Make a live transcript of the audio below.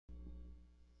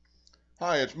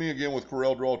Hi, it's me again with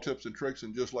Corel Draw Tips and Tricks,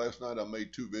 and just last night I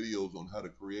made 2 videos on how to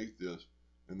create this,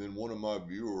 and then one of my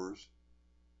viewers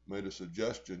made a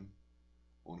suggestion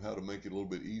on how to make it a little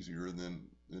bit easier, and then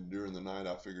during the night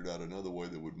I figured out another way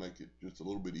that would make it just a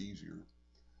little bit easier.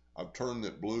 I've turned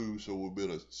it blue so we'll be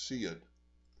able to see it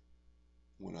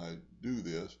when I do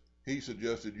this. He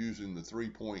suggested using the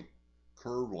 3-point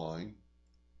curve line,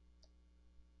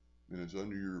 and it's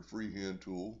under your freehand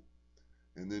tool,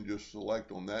 and then just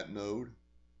select on that node,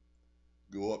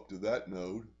 go up to that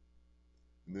node,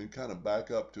 and then kind of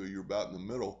back up till you're about in the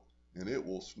middle, and it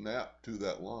will snap to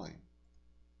that line.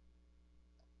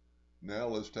 Now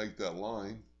let's take that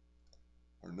line,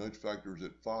 our nudge factor is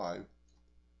at 5,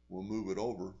 we'll move it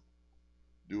over,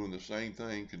 doing the same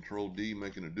thing, Control D,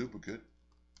 making a duplicate,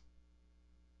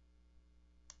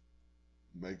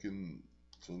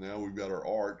 so now we've got our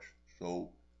arch.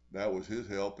 So that was his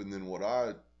help, and then what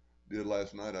I did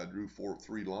last night, I drew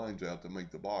 3 lines out to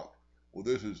make the box. Well,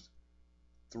 this is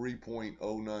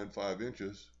 3.095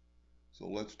 inches, so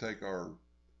let's take our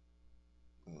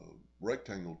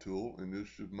rectangle tool, and this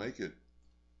should make it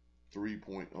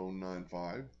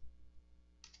 3.095.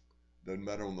 Doesn't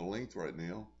matter on the length right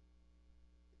now.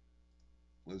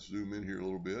 Let's zoom in here a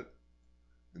little bit,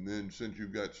 and then since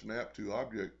you've got snap to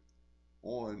object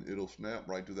on, it'll snap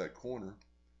right to that corner.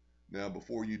 Now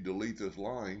before you delete this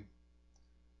line,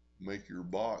 make your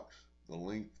box the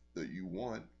length that you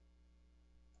want,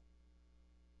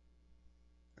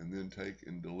 and then take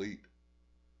and delete.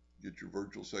 Get your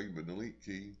virtual segment delete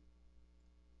key,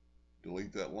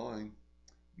 delete that line.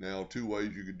 Now 2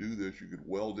 ways you could do this. You could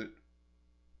weld it,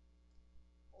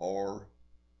 or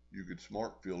you could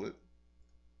smart fill it.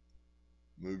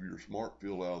 Move your smart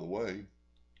fill out of the way,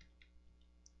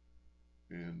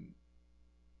 and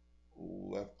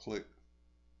left click,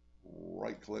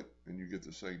 right click, and you get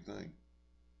the same thing.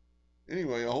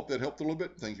 Anyway, I hope that helped a little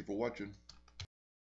bit. Thank you for watching.